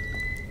 doesn't it?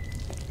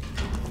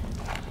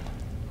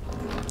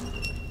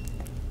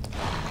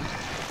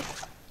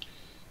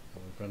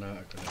 We've run out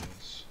of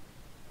grenades.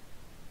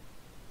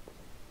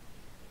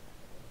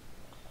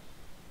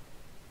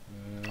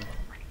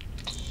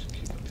 Just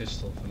keep a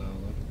pistol for now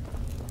then.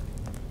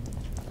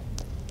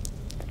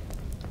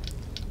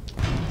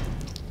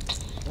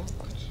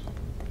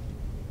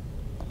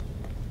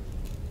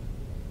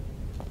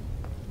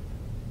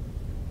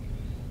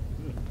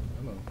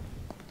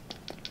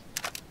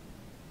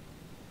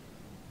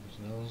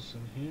 In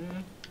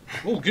here.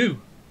 Oh,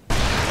 goo!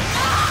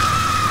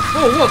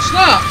 Oh, what's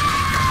that?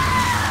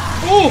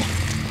 Oh!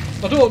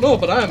 I don't know,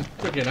 but I'm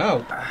freaking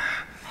out.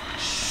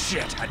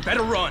 Shit, I'd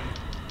better run.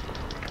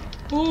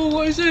 Oh,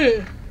 what is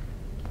it?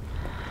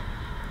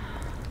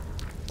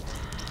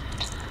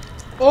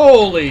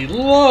 Holy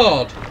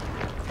Lord!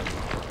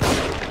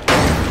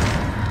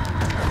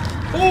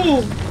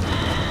 Oh!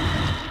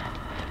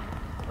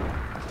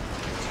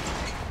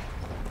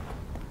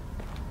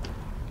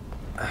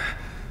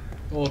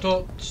 Oh,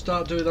 don't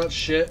start doing that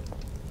shit.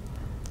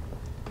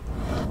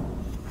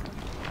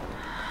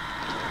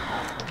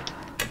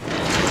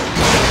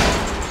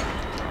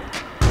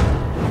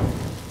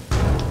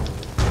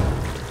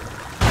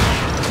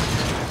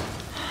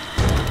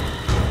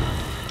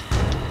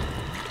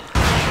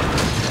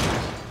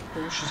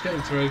 Oh, she's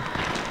getting through.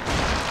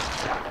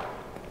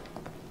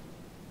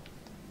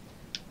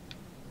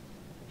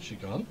 Is she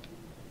gone?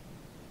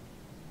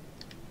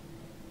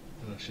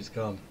 No, she's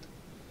gone.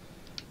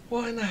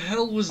 What in the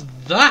hell was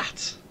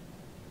that?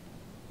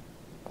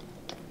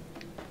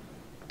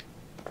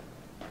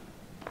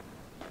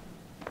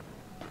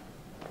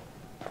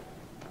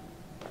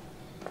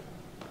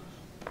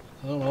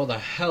 I don't know what the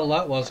hell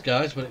that was,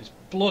 guys, but it's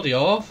bloody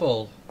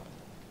awful.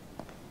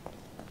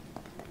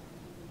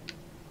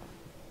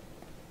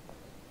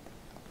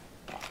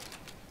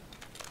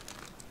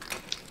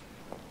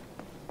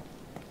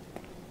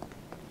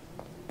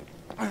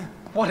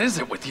 What is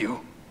it with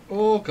you?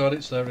 Oh god,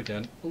 it's there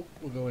again. Oh,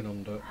 we're going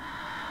under.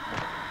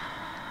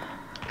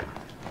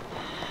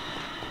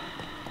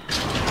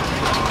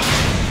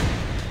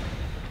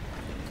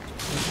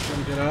 Let's try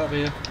and get out of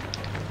here.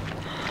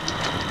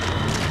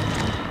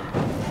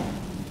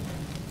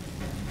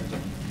 There's a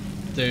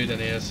dude in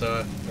here, so I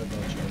have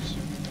no choice.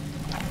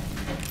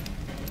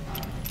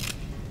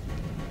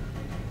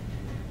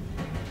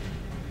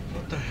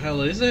 What the hell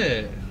is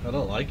it? I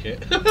don't like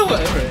it.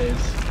 Whatever it is.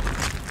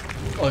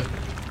 Oh.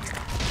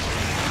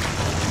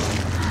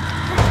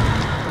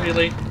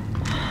 Really?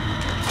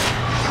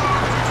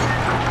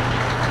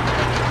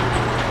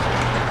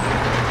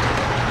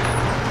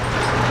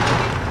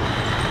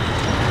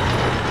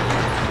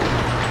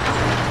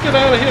 Get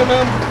out of here,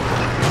 man!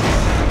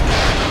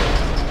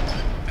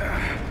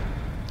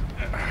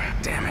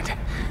 Damn it.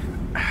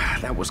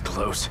 That was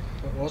close.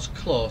 That was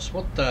close.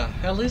 What the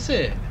hell is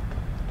it?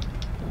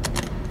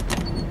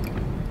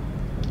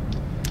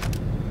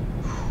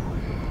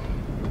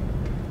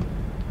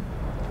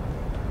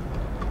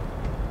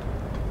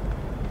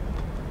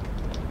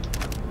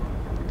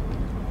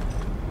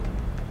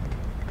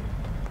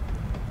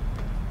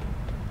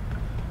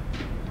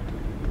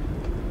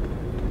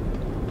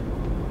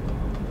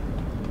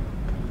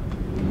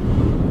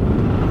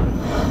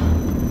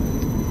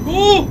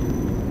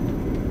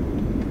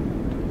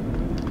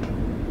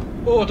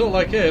 Oh, I don't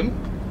like him.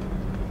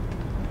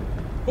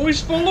 Oh,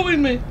 he's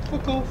following me.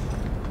 Fuck off.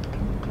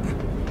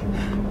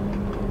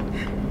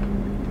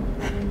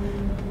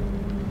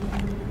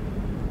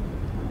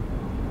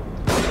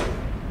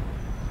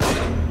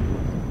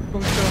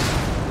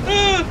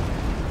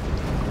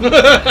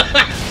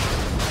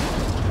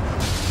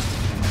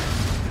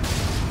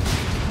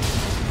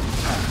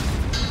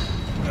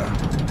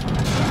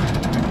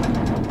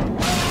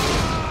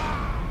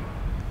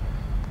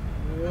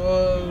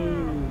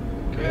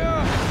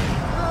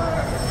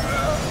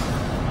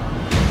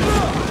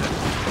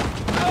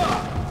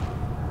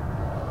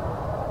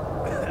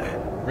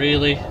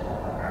 Really? No.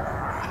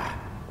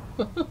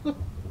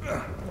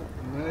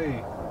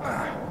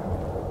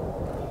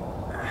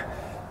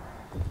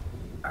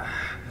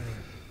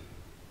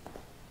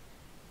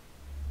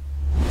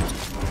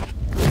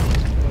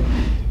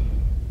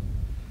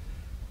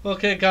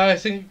 Okay,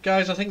 guys.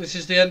 I think this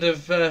is the end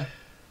of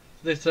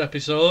this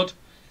episode.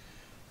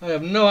 I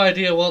have no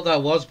idea what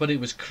that was, but it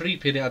was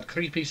creepy. It had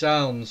creepy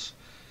sounds.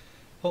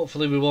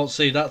 Hopefully, we won't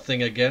see that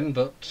thing again,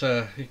 but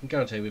you can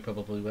guarantee we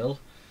probably will.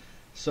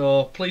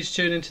 So please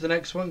tune into the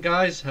next one,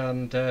 guys,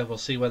 and we'll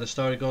see where the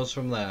story goes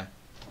from there.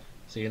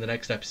 See you in the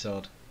next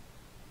episode.